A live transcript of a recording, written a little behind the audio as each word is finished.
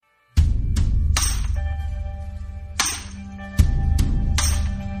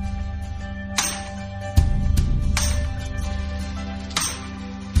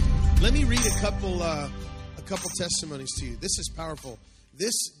couple testimonies to you. This is powerful.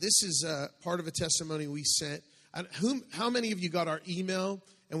 This is part of a testimony we sent. How many of you got our email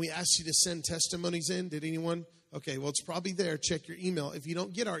and we asked you to send testimonies in? Did anyone? Okay, well, it's probably there. Check your email. If you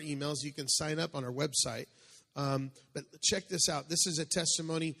don't get our emails, you can sign up on our website. But check this out. This is a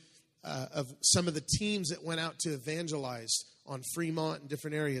testimony of some of the teams that went out to evangelize on Fremont and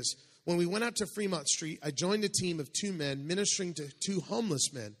different areas. When we went out to Fremont Street, I joined a team of 2 men ministering to 2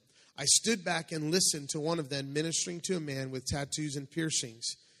 homeless men. I stood back and listened to one of them ministering to a man with tattoos and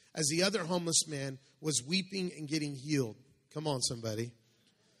piercings as the other homeless man was weeping and getting healed. Come on, somebody.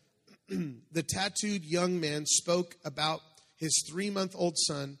 The tattooed young man spoke about his 3-month-old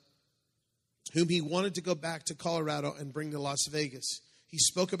son, whom he wanted to go back to Colorado and bring to Las Vegas. He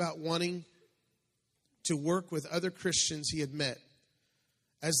spoke about wanting to work with other Christians he had met.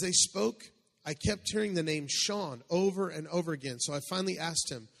 As they spoke, I kept hearing the name Sean over and over again. So I finally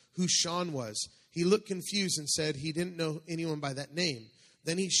asked him who Sean was. He looked confused and said he didn't know anyone by that name.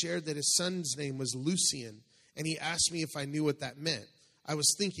 Then he shared that his son's name was Lucian, and he asked me if I knew what that meant. I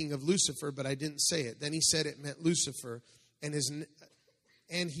was thinking of Lucifer, but I didn't say it. Then he said it meant Lucifer, and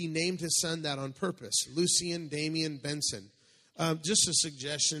he named his son that on purpose, Lucian Damian Benson. Just a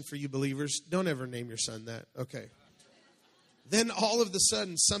suggestion for you believers, don't ever name your son that. Okay. Then all of a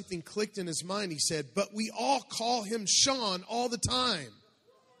sudden, something clicked in his mind. He said, but we all call him Sean all the time.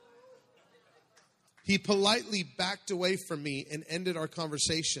 He politely backed away from me and ended our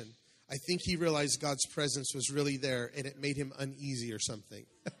conversation. I think he realized God's presence was really there and it made him uneasy or something.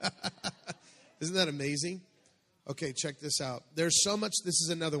 Isn't that amazing? Okay, check this out. There's so much, this is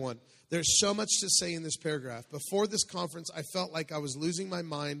another one. There's so much to say in this paragraph. Before this conference, I felt like I was losing my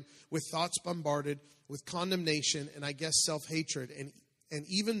mind with thoughts bombarded with condemnation and I guess self-hatred. And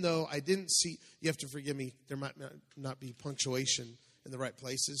even though I didn't see, you have to forgive me, there might not be punctuation in the right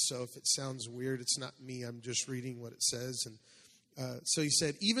places. So if it sounds weird, it's not me. I'm just reading what it says. And so he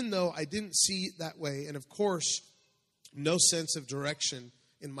said, even though I didn't see it that way, and of course, no sense of direction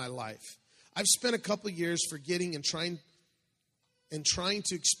in my life, I've spent a couple years forgetting and trying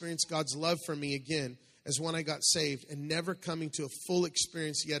to experience God's love for me again as when I got saved and never coming to a full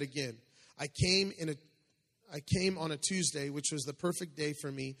experience yet again. I came on a Tuesday, which was the perfect day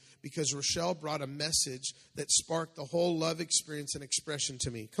for me because Rochelle brought a message that sparked the whole love experience and expression to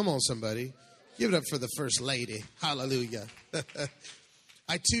me. Come on, somebody. Give it up for the First Lady. Hallelujah.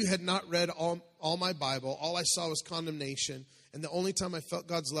 I, too, had not read all my Bible. All I saw was condemnation. And the only time I felt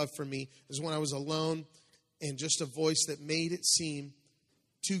God's love for me is when I was alone and just a voice that made it seem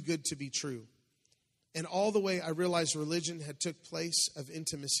too good to be true. And all the way I realized religion had took place of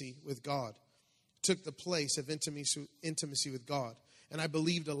intimacy with God. Took the place of intimacy with God. And I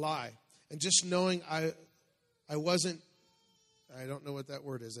believed a lie. And just knowing I don't know what that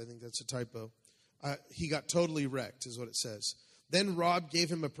word is. I think that's a typo. He got totally wrecked is what it says. Then Rob gave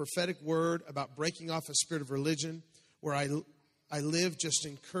him a prophetic word about breaking off a spirit of religion where I live just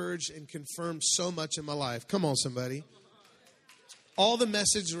encouraged and confirmed so much in my life. Come on, somebody. All the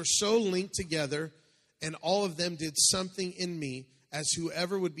messages were so linked together and all of them did something in me. As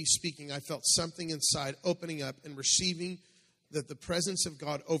whoever would be speaking, I felt something inside opening up and receiving that the presence of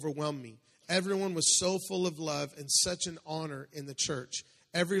God overwhelmed me. Everyone was so full of love and such an honor in the church.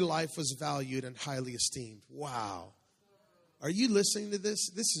 Every life was valued and highly esteemed. Wow. Are you listening to this?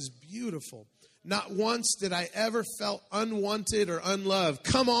 This is beautiful. Not once did I ever felt unwanted or unloved.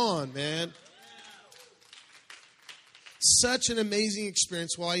 Come on, man. Such an amazing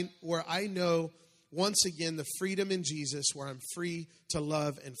experience where I know once again, the freedom in Jesus where I'm free to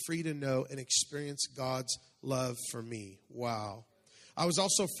love and free to know and experience God's love for me. Wow. I was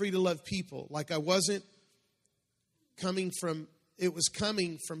also free to love people like I wasn't it was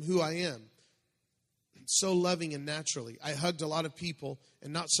coming from who I am. So loving and naturally. I hugged a lot of people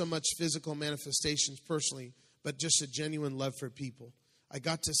and not so much physical manifestations personally, but just a genuine love for people. I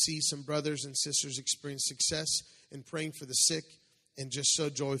got to see some brothers and sisters experience success in praying for the sick and just so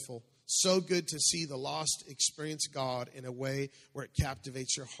joyful. So good to see the lost experience God in a way where it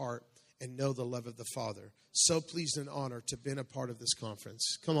captivates your heart and know the love of the Father. So pleased and honored to have been a part of this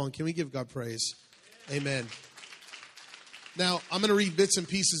conference. Come on, can we give God praise? Amen. Now, I'm going to read bits and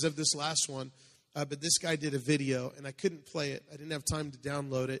pieces of this last one, but this guy did a video, and I couldn't play it. I didn't have time to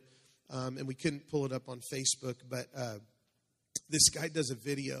download it, and we couldn't pull it up on Facebook, but this guy does a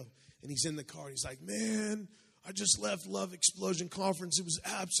video, and he's in the car, and he's like, man, I just left Love Explosion Conference. It was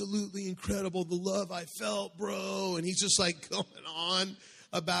absolutely incredible, the love I felt, bro. And he's just like going on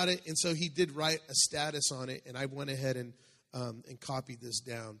about it. And so he did write a status on it, and I went ahead and copied this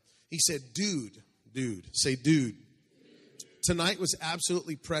down. He said, dude, say dude. Tonight was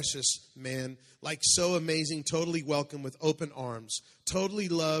absolutely precious, man. Like so amazing, totally welcome with open arms. Totally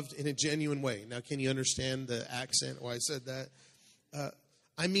loved in a genuine way. Now, can you understand the accent why I said that?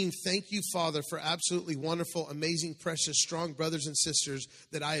 I mean, thank you, Father, for absolutely wonderful, amazing, precious, strong brothers and sisters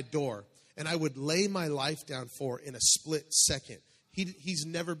that I adore. And I would lay my life down for in a split second. He's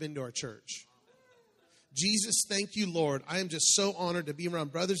never been to our church. Jesus, thank you, Lord. I am just so honored to be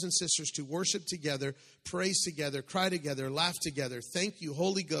around brothers and sisters to worship together, praise together, cry together, laugh together. Thank you,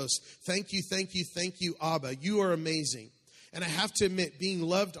 Holy Ghost. Thank you, thank you, thank you, Abba. You are amazing. And I have to admit, being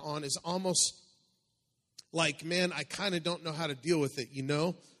loved on is almost like, man, I kind of don't know how to deal with it, you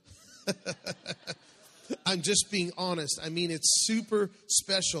know? I'm just being honest. I mean, it's super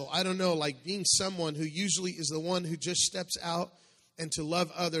special. I don't know, like being someone who usually is the one who just steps out and to love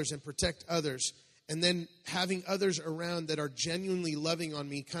others and protect others. And then having others around that are genuinely loving on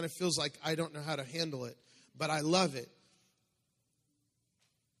me kind of feels like I don't know how to handle it. But I love it.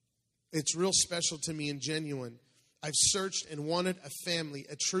 It's real special to me and genuine. I've searched and wanted a family,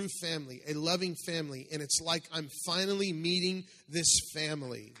 a true family, a loving family. And it's like I'm finally meeting this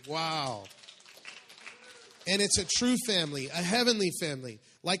family. Wow. And it's a true family, a heavenly family.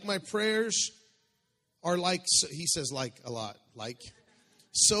 Like my prayers are like, he says like a lot, like.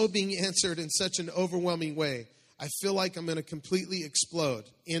 So being answered in such an overwhelming way. I feel like I'm going to completely explode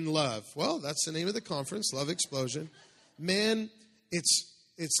in love. Well, that's the name of the conference, Love Explosion. Man,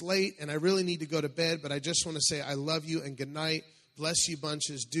 it's late and I really need to go to bed, but I just want to say I love you and good night. Bless you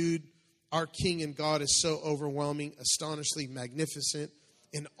bunches. Dude, our King and God is so overwhelming, astonishingly magnificent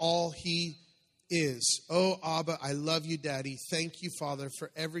in all he is. Oh, Abba, I love you, Daddy. Thank you, Father, for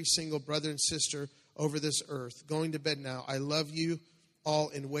every single brother and sister over this earth. Going to bed now. I love you all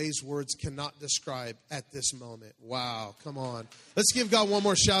in ways words cannot describe at this moment. Wow, come on. Let's give God one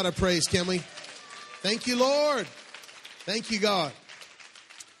more shout of praise, can we? Thank you, Lord. Thank you, God.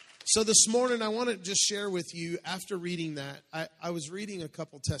 So this morning, I want to just share with you, after reading that, I was reading a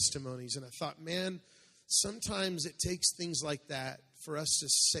couple testimonies, and I thought, man, sometimes it takes things like that for us to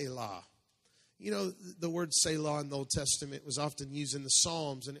Selah. You know, the word Selah in the Old Testament was often used in the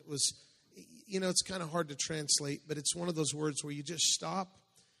Psalms, and it was, you know, it's kind of hard to translate, but it's one of those words where you just stop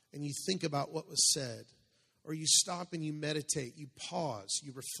and you think about what was said, or you stop and you meditate, you pause,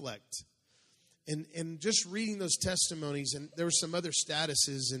 you reflect. And just reading those testimonies, and there were some other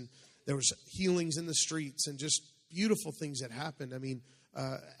statuses, and there was healings in the streets, and just beautiful things that happened. I mean,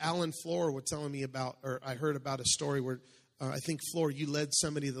 Alan Floor was telling me about, or I heard about a story where I think, Floor, you led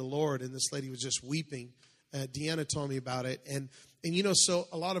somebody to the Lord, and this lady was just weeping. Deanna told me about it, and you know, so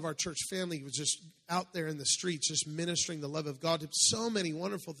a lot of our church family was just out there in the streets, just ministering the love of God. So many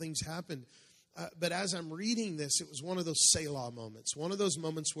wonderful things happened. But as I'm reading this, it was one of those Selah moments, one of those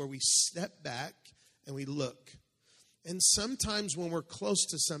moments where we step back and we look. And sometimes when we're close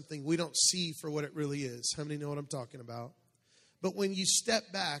to something, we don't see for what it really is. How many know what I'm talking about? But when you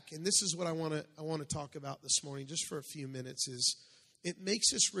step back, and this is what I want to talk about this morning, just for a few minutes, is it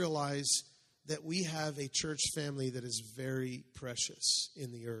makes us realize that we have a church family that is very precious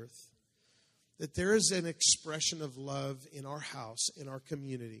in the earth. That there is an expression of love in our house, in our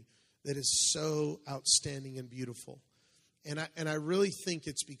community, that is so outstanding and beautiful. And I really think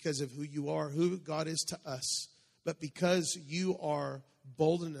it's because of who you are, who God is to us. But because you are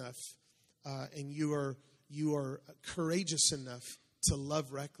bold enough and you are courageous enough to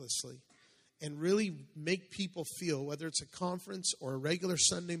love recklessly and really make people feel, whether it's a conference or a regular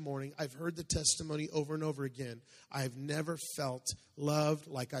Sunday morning, I've heard the testimony over and over again. I've never felt loved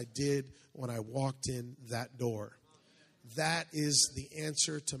like I did when I walked in that door. That is the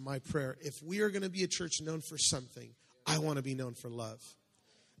answer to my prayer. If we are going to be a church known for something, I want to be known for love.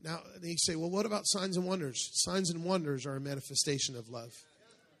 Now, you say, well, what about signs and wonders? Signs and wonders are a manifestation of love.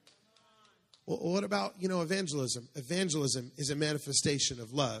 Well, what about, evangelism? Evangelism is a manifestation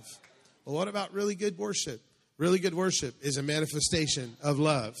of love. Well, what about really good worship? Really good worship is a manifestation of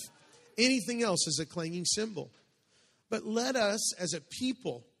love. Anything else is a clanging cymbal. But let us as a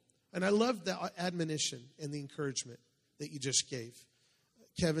people, and I love the admonition and the encouragement that you just gave.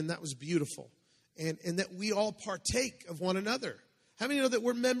 Kevin, that was beautiful. And that we all partake of one another. How many know that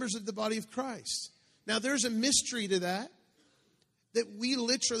we're members of the body of Christ? Now, there's a mystery to that we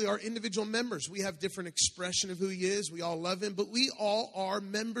literally are individual members. We have different expression of who he is. We all love him, but we all are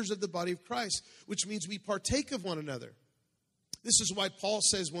members of the body of Christ, which means we partake of one another. This is why Paul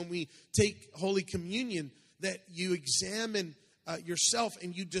says when we take Holy Communion that you examine yourself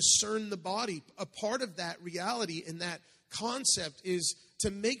and you discern the body. A part of that reality and that concept is to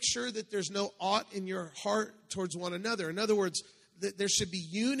make sure that there's no ought in your heart towards one another. In other words, that there should be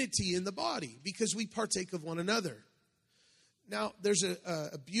unity in the body because we partake of one another. Now, there's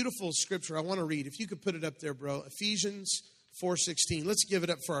a beautiful scripture I want to read. If you could put it up there, bro. Ephesians 4:16. Let's give it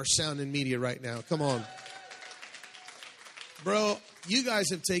up for our sound and media right now. Come on. Bro, you guys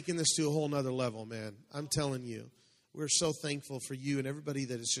have taken this to a whole nother level, man. I'm telling you. We're so thankful for you and everybody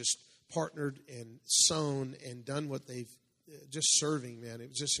that has just partnered and sown and done what they've just serving, man. It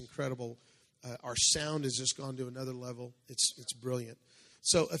was just incredible. Our sound has just gone to another level. It's brilliant.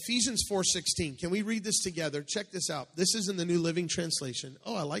 So Ephesians 4:16. Can we read this together? Check this out. This is in the New Living Translation.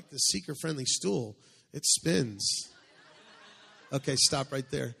 Oh, I like this seeker-friendly stool. It spins. Okay, stop right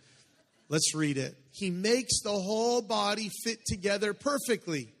there. Let's read it. He makes the whole body fit together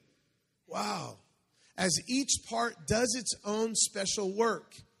perfectly. Wow. As each part does its own special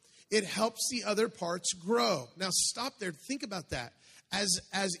work, it helps the other parts grow. Now stop there. Think about that.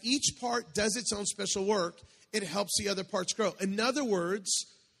 As each part does its own special work, it helps the other parts grow. In other words,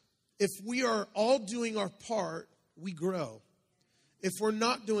 if we are all doing our part, we grow. If we're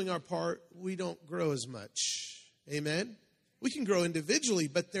not doing our part, we don't grow as much. Amen? We can grow individually,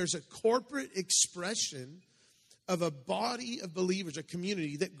 but there's a corporate expression of a body of believers, a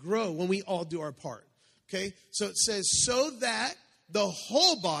community that grow when we all do our part. Okay? So it says, so that the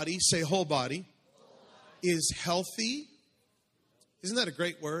whole body, say whole body, is healthy. Isn't that a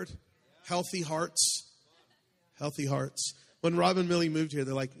great word? Healthy hearts. Healthy hearts. When Rob and Millie moved here,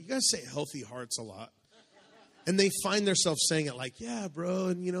 they're like, you guys say healthy hearts a lot. And they find themselves saying it like, yeah, bro,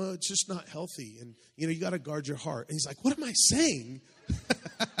 and, it's just not healthy. And, you got to guard your heart. And he's like, what am I saying?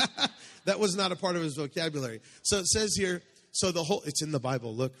 That was not a part of his vocabulary. So it says here, it's in the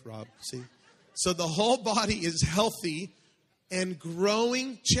Bible. Look, Rob, see? So the whole body is healthy and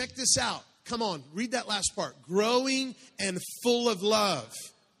growing. Check this out. Come on, read that last part. Growing and full of love.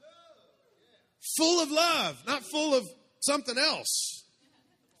 Full of love, not full of something else.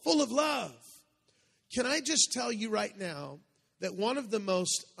 Full of love. Can I just tell you right now that one of the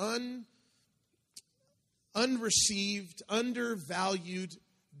most unreceived, undervalued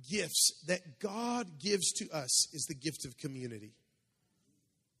gifts that God gives to us is the gift of community.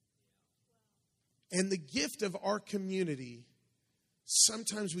 And the gift of our community,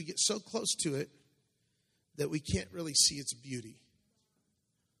 sometimes we get so close to it that we can't really see its beauty.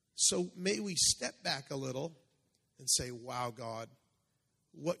 So may we step back a little and say, wow, God,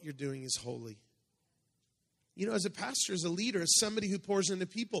 what you're doing is holy. As a pastor, as a leader, as somebody who pours into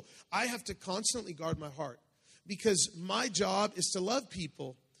people, I have to constantly guard my heart because my job is to love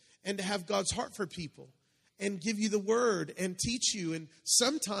people and to have God's heart for people and give you the word and teach you. And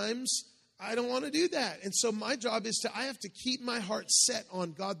sometimes I don't want to do that. And so my job is I have to keep my heart set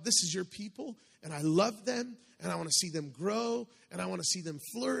on God. This is your people and I love them and I want to see them grow and I want to see them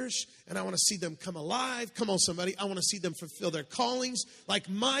flourish and I want to see them come alive. Come on, somebody. I want to see them fulfill their callings. Like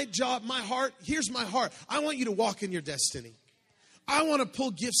my job, my heart, here's my heart. I want you to walk in your destiny. I want to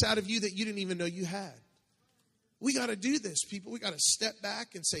pull gifts out of you that you didn't even know you had. We got to do this, people. We got to step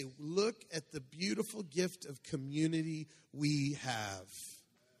back and say, look at the beautiful gift of community we have.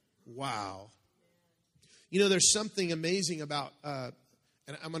 Wow. There's something amazing about, and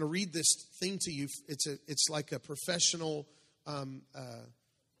I'm going to read this thing to you. It's like a professional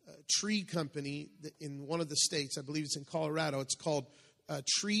tree company in one of the states. I believe it's in Colorado. It's called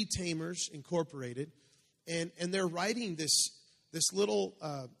Tree Tamers Incorporated. And they're writing this little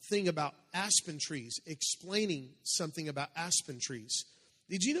thing about aspen trees, explaining something about aspen trees.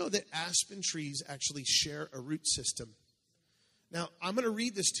 Did you know that aspen trees actually share a root system? Now, I'm going to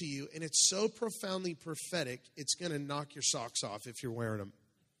read this to you, and it's so profoundly prophetic, it's going to knock your socks off if you're wearing them.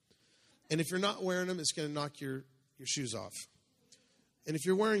 And if you're not wearing them, it's going to knock your shoes off. And if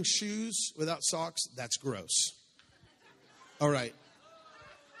you're wearing shoes without socks, that's gross. All right.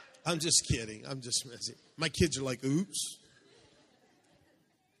 I'm just kidding. I'm just messing. My kids are like, oops.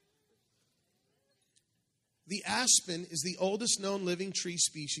 The aspen is the oldest known living tree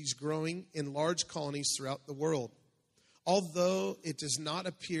species growing in large colonies throughout the world. Although it does not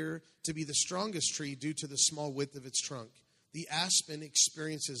appear to be the strongest tree due to the small width of its trunk, the aspen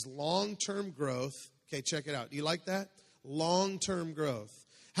experiences long-term growth. Okay, check it out. Do you like that? Long-term growth.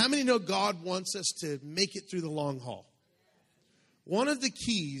 How many know God wants us to make it through the long haul? One of the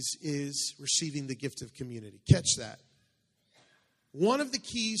keys is receiving the gift of community. Catch that. One of the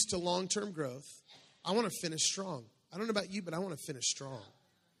keys to long-term growth, I want to finish strong. I don't know about you, but I want to finish strong.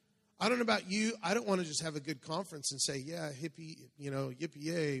 I don't know about you. I don't want to just have a good conference and say, yeah, hippie,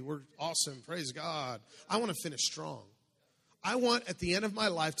 yippee-yay, we're awesome, praise God. I want to finish strong. I want at the end of my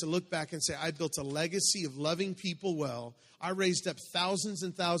life to look back and say, I built a legacy of loving people well. I raised up thousands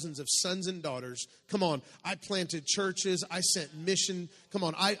and thousands of sons and daughters. Come on, I planted churches. I sent mission. Come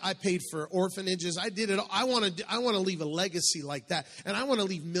on, I paid for orphanages. I did it all. I want to leave a legacy like that. And I want to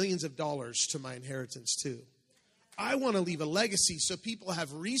leave millions of dollars to my inheritance too. I want to leave a legacy so people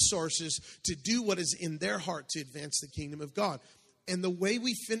have resources to do what is in their heart to advance the kingdom of God. And the way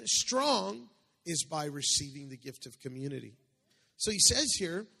we finish strong is by receiving the gift of community. So he says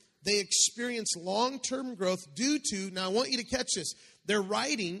here, they experience long-term growth due to, now I want you to catch this, they're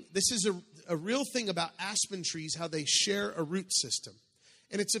writing, this is a real thing about aspen trees, how they share a root system.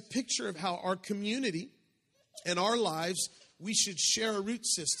 And it's a picture of how our community and our lives, we should share a root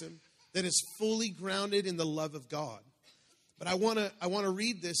system that is fully grounded in the love of God. But I want to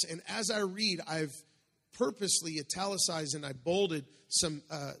read this, and as I read, I've purposely italicized and I bolded some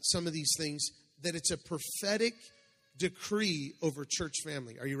of these things, that it's a prophetic decree over church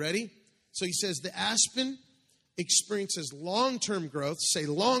family. Are you ready? So he says the aspen experiences long-term growth. Say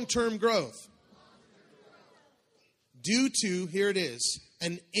long-term growth. Due to, here it is,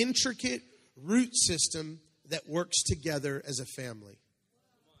 an intricate root system that works together as a family.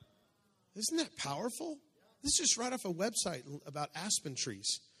 Isn't that powerful? This is just right off a website about aspen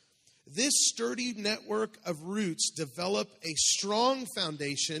trees. This sturdy network of roots develop a strong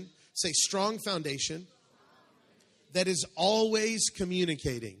foundation. Say strong foundation. That is always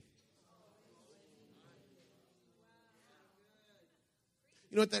communicating.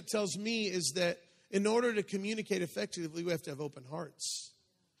 You know what that tells me is that in order to communicate effectively, we have to have open hearts.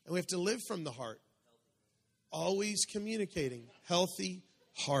 And we have to live from the heart. Always communicating. Healthy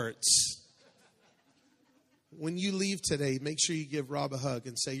hearts. When you leave today, make sure you give Rob a hug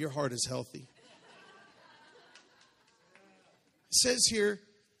and say, your heart is healthy. It says here,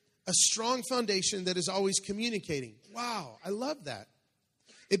 a strong foundation that is always communicating. Wow, I love that.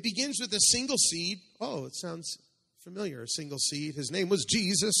 It begins with a single seed. Oh, it sounds familiar. A single seed. His name was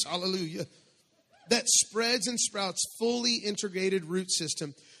Jesus. Hallelujah. That spreads and sprouts fully integrated root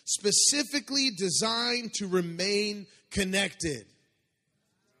system, specifically designed to remain connected.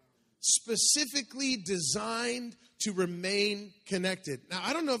 Specifically designed to remain connected. Now,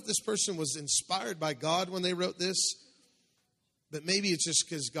 I don't know if this person was inspired by God when they wrote this, but maybe it's just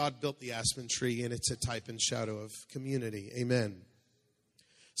because God built the aspen tree and it's a type and shadow of community. Amen.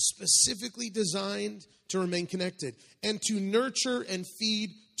 Specifically designed to remain connected and to nurture and feed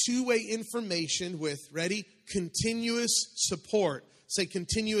two-way information with, ready, continuous support. Say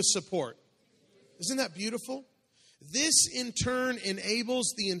continuous support. Isn't that beautiful? This in turn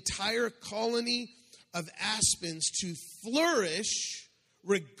enables the entire colony of aspens to flourish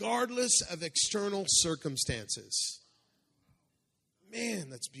regardless of external circumstances. Man,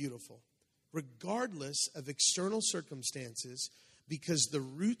 that's beautiful. Regardless of external circumstances, because the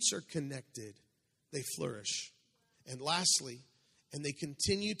roots are connected, they flourish. And lastly, and they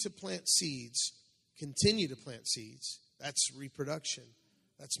continue to plant seeds. That's reproduction.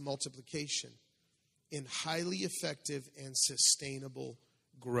 That's multiplication. In highly effective and sustainable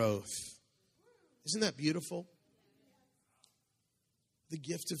growth. Isn't that beautiful? The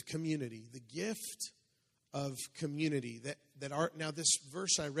gift of community. The gift of community. Now this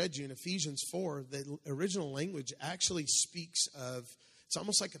verse I read you in Ephesians 4, the original language actually speaks of, it's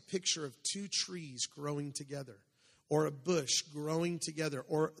almost like a picture of two trees growing together, or a bush growing together,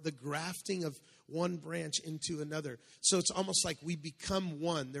 or the grafting of one branch into another. So it's almost like we become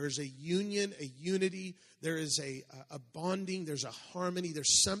one. There is a union, a unity. There is a bonding. There's a harmony.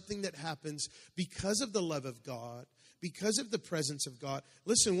 There's something that happens because of the love of God, because of the presence of God.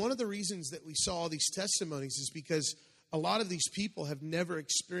 Listen, one of the reasons that we saw all these testimonies is because a lot of these people have never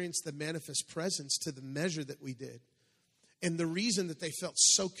experienced the manifest presence to the measure that we did. And the reason that they felt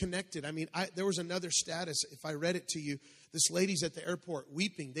so connected, there was another status, if I read it to you, this lady's at the airport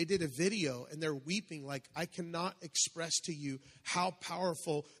weeping. They did a video and they're weeping like, I cannot express to you how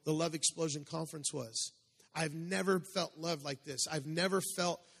powerful the Love Explosion Conference was. I've never felt love like this. I've never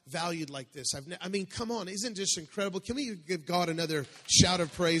felt valued like this. Come on, isn't this incredible? Can we give God another shout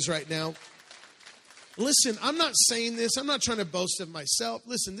of praise right now? Listen, I'm not saying this. I'm not trying to boast of myself.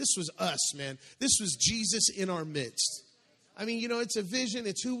 Listen, this was us, man. This was Jesus in our midst. It's a vision.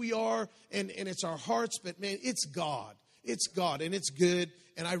 It's who we are, and it's our hearts. But, man, it's God. It's God, and it's good,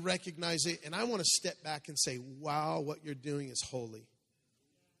 and I recognize it. And I want to step back and say, wow, what you're doing is holy.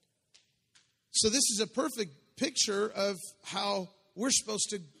 So this is a perfect picture of how we're supposed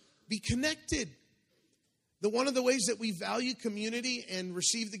to be connected. One of the ways that we value community and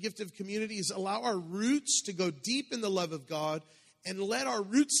receive the gift of community is allow our roots to go deep in the love of God and let our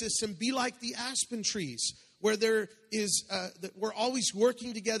root system be like the aspen trees. where there is, that we're always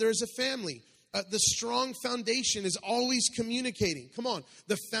working together as a family. The strong foundation is always communicating. Come on.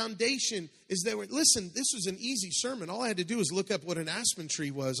 The foundation is that listen, this was an easy sermon. All I had to do was look up what an aspen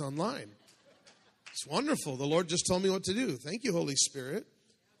tree was online. It's wonderful. The Lord just told me what to do. Thank you, Holy Spirit.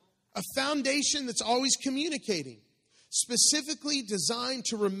 A foundation that's always communicating, specifically designed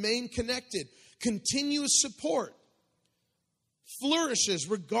to remain connected, continuous support, flourishes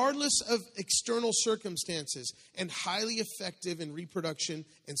regardless of external circumstances, and highly effective in reproduction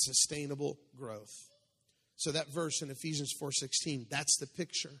and sustainable growth. So that verse in Ephesians 4:16, that's the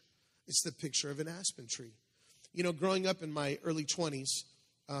picture. It's the picture of an aspen tree. You know, growing up in my early 20s,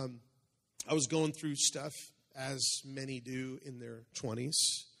 I was going through stuff as many do in their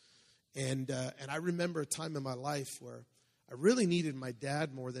 20s. And I remember a time in my life where I really needed my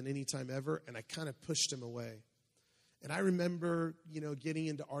dad more than any time ever, and I kind of pushed him away. And I remember, getting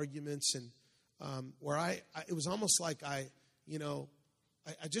into arguments and where it was almost like I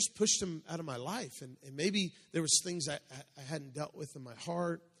just pushed him out of my life. And maybe there was things I hadn't dealt with in my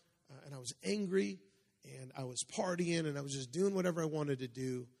heart, and I was angry, and I was partying, and I was just doing whatever I wanted to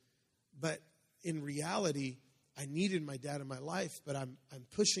do. But in reality, I needed my dad in my life, but I'm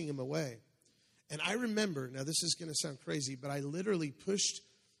pushing him away. And I remember, now this is going to sound crazy, but I literally pushed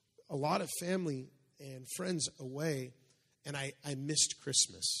a lot of family and friends away, and I missed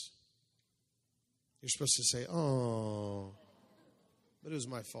Christmas. You're supposed to say, oh, but it was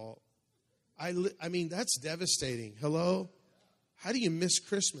my fault. I mean, that's devastating. Hello? How do you miss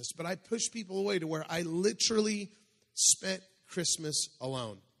Christmas? But I pushed people away to where I literally spent Christmas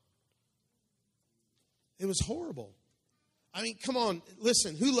alone. It was horrible. I mean, come on,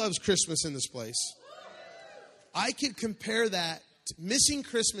 listen, who loves Christmas in this place? I could compare that. Missing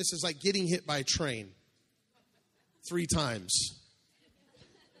Christmas is like getting hit by a train 3 times.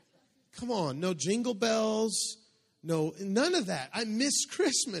 Come on, no jingle bells, none of that. I missed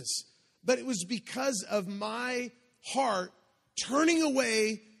Christmas. But it was because of my heart turning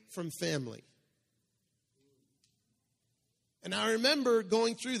away from family. And I remember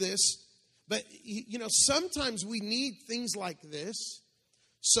going through this, but sometimes we need things like this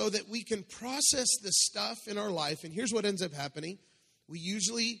so that we can process the stuff in our life. And here's what ends up happening. We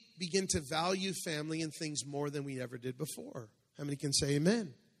usually begin to value family and things more than we ever did before. How many can say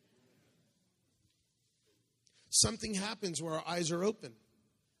amen? Something happens where our eyes are open.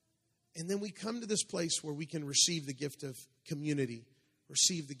 And then we come to this place where we can receive the gift of community,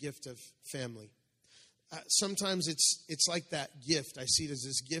 receive the gift of family. Sometimes it's like that gift. I see it as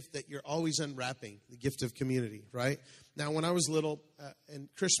this gift that you're always unwrapping, the gift of community, right? Now, when I was little, and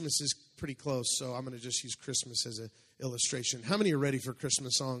Christmas is pretty close, so I'm going to just use Christmas as an illustration. How many are ready for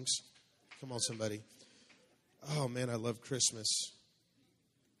Christmas songs? Come on, somebody. Oh, man, I love Christmas.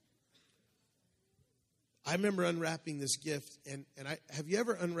 I remember unwrapping this gift, and have you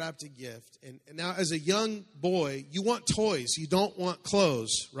ever unwrapped a gift? And now, as a young boy, you want toys. You don't want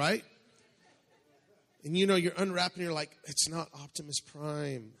clothes, right? And you're unwrapping, you're like, it's not Optimus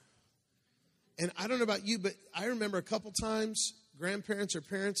Prime. And I don't know about you, but I remember a couple times grandparents or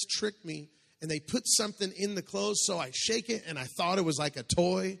parents tricked me, and they put something in the clothes, so I shake it, and I thought it was like a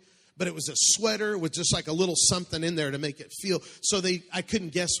toy, but it was a sweater with just like a little something in there to make it feel. So I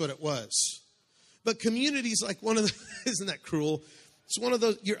couldn't guess what it was. But community is like one of the, isn't that cruel? It's one of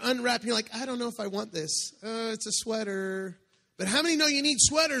those, you're unwrapping, you're like, I don't know if I want this. It's a sweater. But how many know you need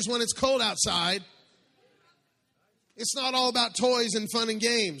sweaters when it's cold outside? It's not all about toys and fun and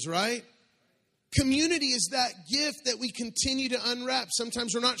games, right? Community is that gift that we continue to unwrap.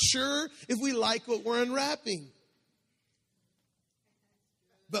 Sometimes we're not sure if we like what we're unwrapping.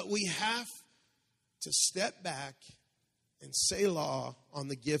 But we have to step back and selah on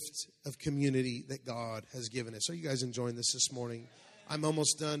the gift of community that God has given us. Are you guys enjoying this morning? I'm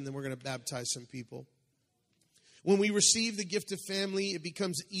almost done, then we're going to baptize some people. When we receive the gift of family, it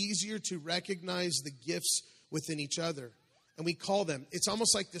becomes easier to recognize the gifts within each other. And we call them, it's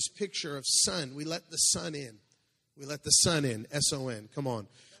almost like this picture of sun. We let the sun in. We let the sun in, S-O-N, come on.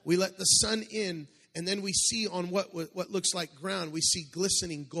 We let the sun in, and then we see on what looks like ground, we see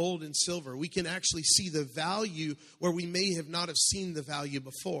glistening gold and silver. We can actually see the value where we may have not have seen the value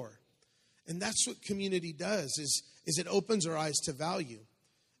before. And that's what community does, is it opens our eyes to value.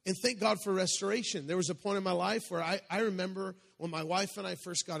 And thank God for restoration. There was a point in my life where I remember when my wife and I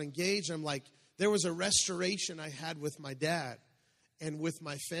first got engaged, I'm like, there was a restoration I had with my dad and with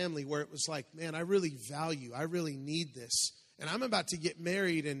my family where it was like, man, I really need this. And I'm about to get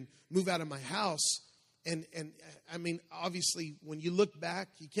married and move out of my house. And I mean, obviously, when you look back,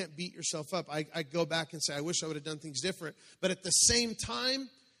 you can't beat yourself up. I go back and say, I wish I would have done things different. But at the same time,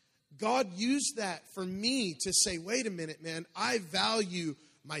 God used that for me to say, wait a minute, man, I value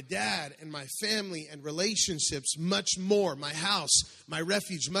my dad and my family and relationships much more, my house, my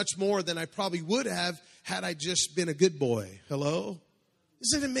refuge, much more than I probably would have had I just been a good boy. Hello?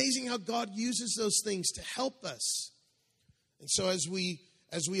 Isn't it amazing how God uses those things to help us? And so as we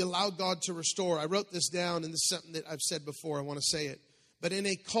allow God to restore, I wrote this down, and this is something that I've said before, I want to say it. But in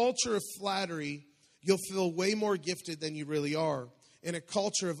a culture of flattery, you'll feel way more gifted than you really are. In a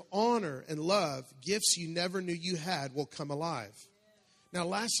culture of honor and love, gifts you never knew you had will come alive. Now,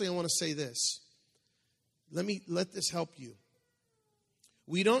 lastly, I want to say this. Let this help you.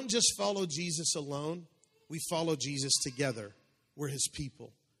 We don't just follow Jesus alone. We follow Jesus together. We're his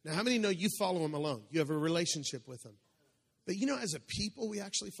people. Now, how many know you follow him alone? You have a relationship with him. But you know, as a people, we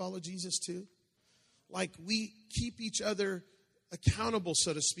actually follow Jesus too. Like, we keep each other accountable,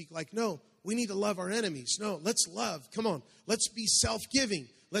 so to speak. Like, no, we need to love our enemies. No, let's love. Come on. Let's be self-giving.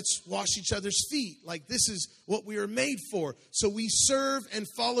 Let's wash each other's feet. Like, this is what we are made for. So we serve and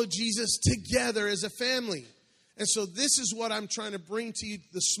follow Jesus together as a family. And so this is what I'm trying to bring to you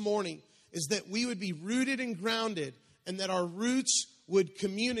this morning, is that we would be rooted and grounded, and that our roots would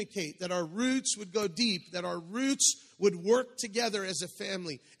communicate, that our roots would go deep, that our roots would work together as a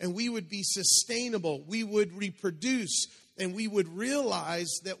family, and we would be sustainable, we would reproduce, and we would realize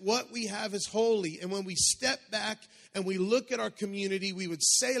that what we have is holy. And when we step back and we look at our community, we would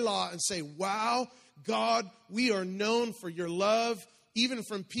Selah and say, wow, God, we are known for your love. Even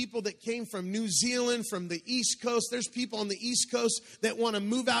from people that came from New Zealand, from the East Coast. There's people on the East Coast that want to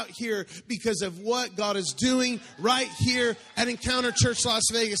move out here because of what God is doing right here at Encounter Church Las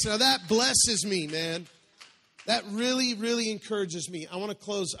Vegas. Now that blesses me, man. That really, really encourages me. I want to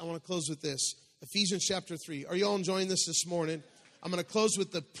close with this. Ephesians chapter 3. Are you all enjoying this morning? I'm going to close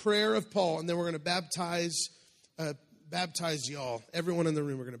with the prayer of Paul, and then we're going to baptize y'all. Everyone in the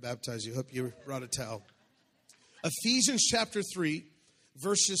room, we're going to baptize you. Hope you brought a towel. Ephesians chapter 3.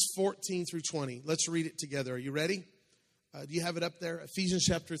 Verses 14 through 20. Let's read it together. Are you ready? Do you have it up there? Ephesians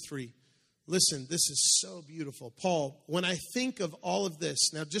chapter 3. Listen, this is so beautiful. Paul, when I think of all of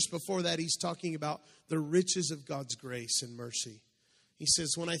this, now just before that, he's talking about the riches of God's grace and mercy. He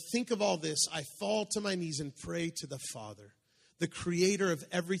says, when I think of all this, I fall to my knees and pray to the Father, the creator of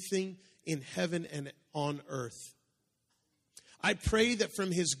everything in heaven and on earth. I pray that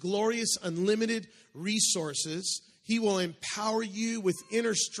from his glorious, unlimited resources, he will empower you with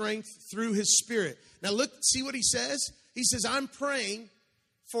inner strength through his Spirit. Now look, see what he says? He says, I'm praying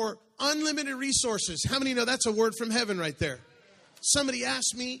for unlimited resources. How many know that's a word from heaven right there? Somebody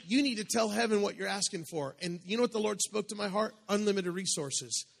asked me, you need to tell heaven what you're asking for. And you know what the Lord spoke to my heart? Unlimited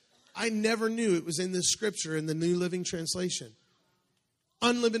resources. I never knew it was in this scripture in the New Living Translation.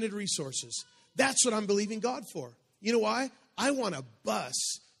 Unlimited resources. That's what I'm believing God for. You know why? I want a bus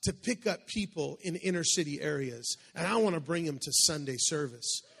to pick up people in inner city areas. And I want to bring them to Sunday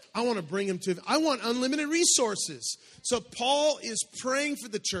service. I want unlimited resources. So Paul is praying for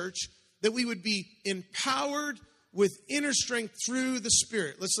the church that we would be empowered with inner strength through the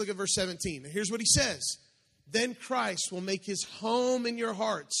Spirit. Let's look at verse 17. Here's what he says. Then Christ will make his home in your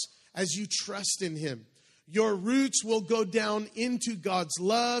hearts as you trust in him. Your roots will go down into God's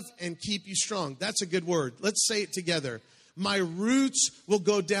love and keep you strong. That's a good word. Let's say it together. My roots will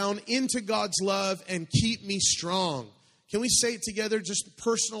go down into God's love and keep me strong. Can we say it together? Just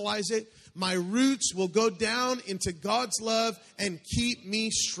personalize it. My roots will go down into God's love and keep me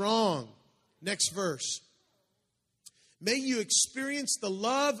strong. Next verse. May you experience the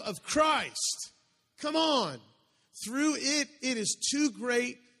love of Christ. Come on. Through it, it is too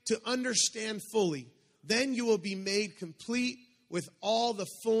great to understand fully. Then you will be made complete with all the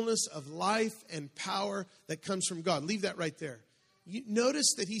fullness of life and power that comes from God. Leave that right there. You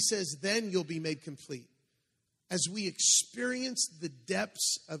notice that he says, then you'll be made complete. As we experience the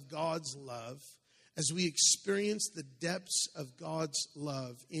depths of God's love, as we experience the depths of God's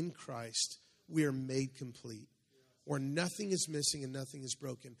love in Christ, we are made complete. Where nothing is missing and nothing is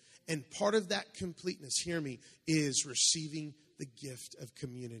broken. And part of that completeness, hear me, is receiving the gift of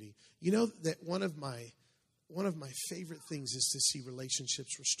community. You know that one of my favorite things is to see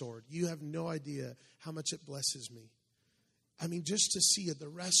relationships restored. You have no idea how much it blesses me. I mean, just to see the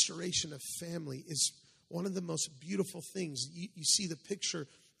restoration of family is one of the most beautiful things. You see the picture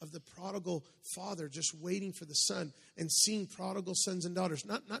of the prodigal father just waiting for the son and seeing prodigal sons and daughters.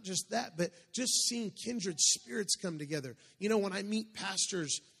 Not just that, but just seeing kindred spirits come together. You know, when I meet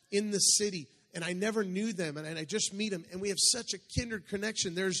pastors in the city, and I never knew them, and I just meet them, and we have such a kindred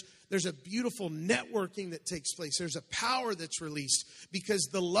connection. There's a beautiful networking that takes place. There's a power that's released because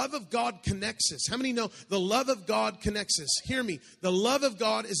the love of God connects us. How many know the love of God connects us? Hear me. The love of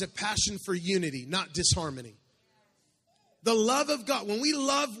God is a passion for unity, not disharmony. The love of God, when we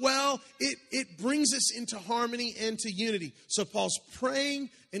love well, it brings us into harmony and to unity. So Paul's praying,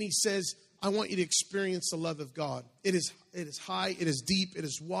 and he says, I want you to experience the love of God. It is high, it is deep, it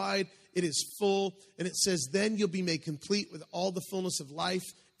is wide, it is full. And it says, then you'll be made complete with all the fullness of life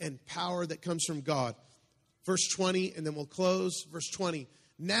and power that comes from God. Verse 20, and then we'll close. Verse 20,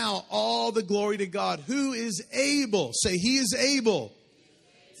 now all the glory to God, who is able, say he is able,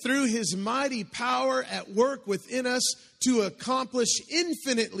 through his mighty power at work within us to accomplish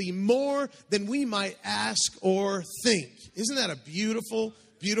infinitely more than we might ask or think. Isn't that a beautiful,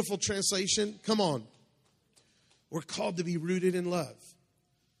 beautiful translation? Come on. We're called to be rooted in love.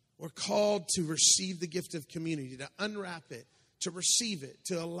 We're called to receive the gift of community, to unwrap it, to receive it,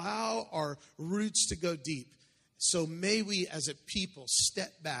 to allow our roots to go deep. So may we as a people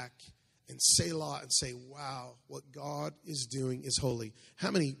step back and Selah and say, wow, what God is doing is holy.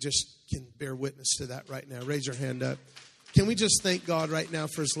 How many just can bear witness to that right now? Raise your hand up. Can we just thank God right now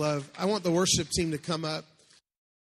for his love? I want the worship team to come up.